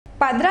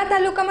પાદરા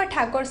તાલુકામાં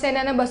ઠાકોર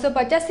સેનાના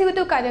 250થી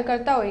વધુ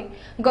કાર્યકર્તાઓએ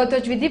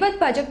ગતરોજ વિધિવત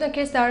ભાજપનો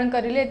ખેસ ધારણ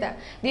કરી લેતા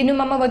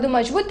દિનુમામાં વધુ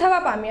મજબૂત થવા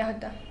પામ્યા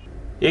હતા।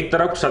 એક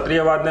તરફ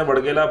ક્ષત્રિયવાદને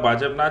વળગેલા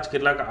ભાજપના જ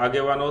કેટલાક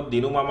આગેવાનો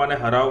દિનુમામાને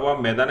હરાવવા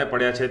મેદાને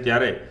પડ્યા છે,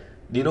 ત્યારે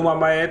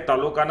દિનુમામાએ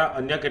તાલુકાના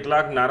અન્ય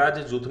કેટલાક નારાજ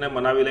જૂથને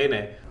મનાવી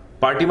લઈને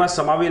પાર્ટીમાં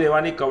સમાવી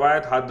લેવાની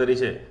કવાયત હાથ ધરી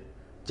છે,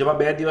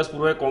 જેમાં 2 દિવસ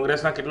પૂર્વે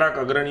કોંગ્રેસના કેટલાક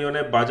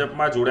અગ્રણીઓને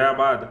ભાજપમાં જોડાયા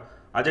બાદ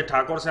આજે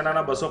ઠાકોર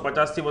સેનાના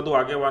 250થી વધુ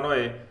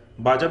આગેવાનોએ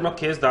ભાજપનો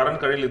ખેસ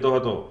ધારણ કરી લીધો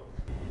હતો।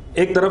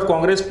 એક તરફ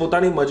કોંગ્રેસ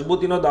પોતાની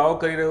મજબૂતીનો દાવો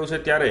કરી રહ્યું છે,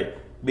 ત્યારે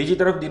બીજી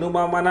તરફ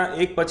દિનુમામાના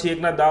એક પછી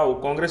એકના દાવ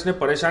કોંગ્રેસને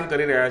પરેશાન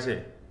કરી રહ્યા છે।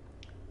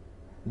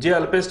 જે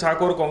અલ્પેશ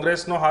ઠાકોર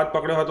કોંગ્રેસનો હાથ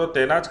પકડ્યો હતો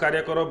તેના જ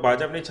કાર્યકરો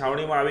ભાજપની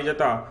છાવણીમાં આવી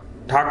જતા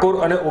ઠાકોર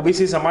અને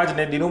ઓબીસી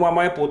સમાજને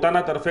દિનુમામાએ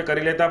પોતાના તરફે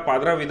કરી લેતા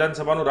પાદરા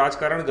વિધાનસભાનું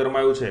રાજકારણ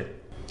ગરમાયું છે।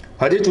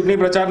 હજી ચૂંટણી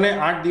પ્રચારને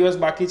 8 દિવસ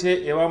બાકી છે,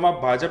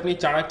 એવામાં ભાજપની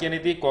ચાણક્ય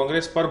નીતિ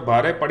કોંગ્રેસ પર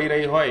ભારે પડી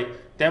રહી હોય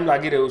તેમ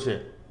લાગી રહ્યું છે।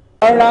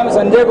 મારું નામ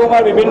સંજય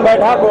કુમાર વિપિનભાઈ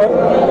ઠાકોર,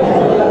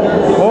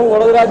 હું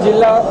વડોદરા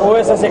જિલ્લા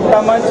ઓએસએસ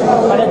એકતા મંચ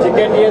અને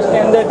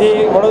જીકેટીએસની અંદરથી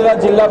વડોદરા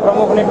જિલ્લા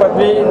પ્રમુખની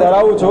પદવી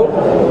ધરાવું છું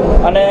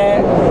અને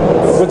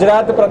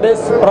ગુજરાત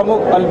પ્રદેશ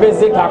પ્રમુખ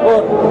અલ્પેશજી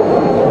ઠાકોર,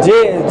 જે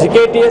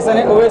જીકેટીએસ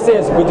અને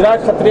ઓએસએસ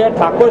ગુજરાત ક્ષત્રિય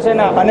ઠાકોર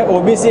સેના અને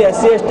ઓબીસી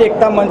એસસી એસટી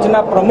એકતા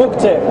મંચના પ્રમુખ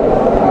છે,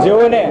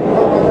 જેઓને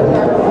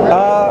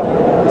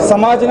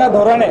સમાજના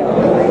ધોરણે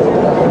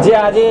જે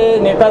આજે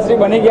નેતાશ્રી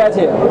બની ગયા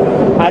છે,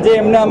 આજે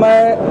એમને અમે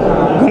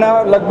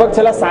ઘણા લગભગ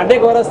છેલ્લા 7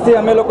 વર્ષથી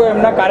અમે લોકો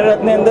એમના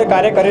કાર્યરતની અંદર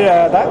કાર્ય કરી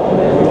રહ્યા હતા।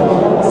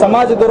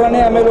 સમાજ ધોરણે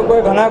અમે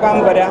લોકોએ ઘણા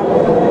કામ કર્યા।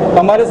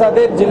 અમારી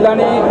સાથે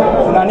જિલ્લાની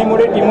નાની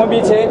મોટી ટીમો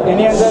બી છે,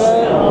 એની અંદર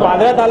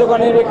પાદરા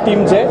તાલુકાની એક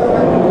ટીમ છે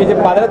કે જે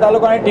પાદરા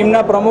તાલુકાની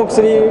ટીમના પ્રમુખ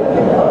શ્રી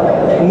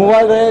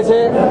મુવાલ રહે છે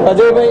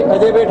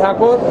અજયભાઈ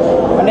ઠાકોર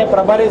અને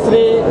પ્રભારી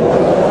શ્રી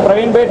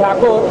પ્રવીણભાઈ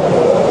ઠાકોર।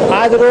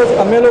 આજ રોજ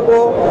અમે લોકો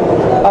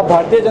આ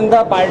ભારતીય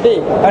જનતા પાર્ટી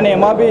અને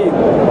એમાં બી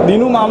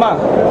દિનુમામા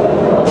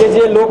કે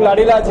જે લોક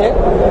લાડીલા છે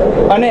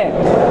અને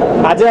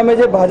આજે અમે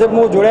જે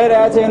ભાજપમાં જોડાઈ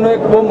રહ્યા છે એનું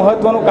એક બહુ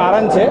મહત્ત્વનું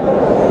કારણ છે।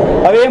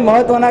 હવે એ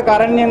મહત્ત્વના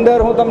કારણની અંદર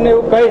હું તમને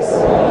એવું કહીશ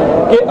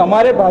કે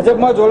અમારે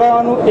ભાજપમાં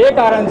જોડાવાનું એ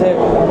કારણ છે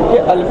કે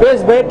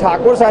અલ્પેશભાઈ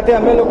ઠાકોર સાથે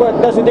અમે લોકો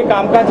અત્યાર સુધી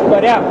કામકાજ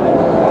કર્યા,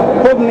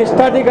 ખૂબ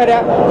નિષ્ઠાથી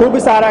કર્યા, ખૂબ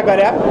સારા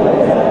કર્યા,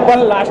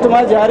 પણ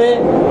લાસ્ટમાં જ્યારે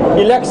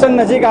ઇલેક્શન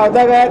નજીક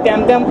આવતા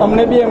ગયા તેમ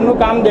અમને બી એમનું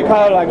કામ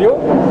દેખાવા લાગ્યું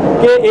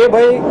કે એ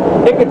ભાઈ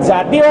એક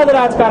જાતિવાદ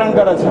રાજકારણ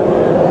કરે છે।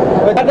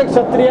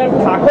 ક્ષત્રિય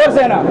ઠાકોર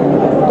સેના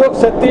તો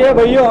ક્ષત્રિય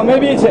ભાઈઓ અમે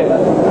બી છે,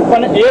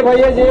 પણ એ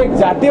ભાઈએ જે એક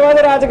જાતિવાદ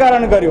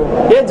રાજકારણ કર્યું,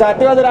 એ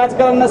જાતિવાદ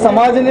રાજકારણના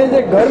સમાજને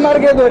જે ઘર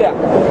માર્ગે દોર્યા,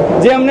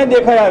 જે અમને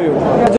દેખાઈ આવ્યું।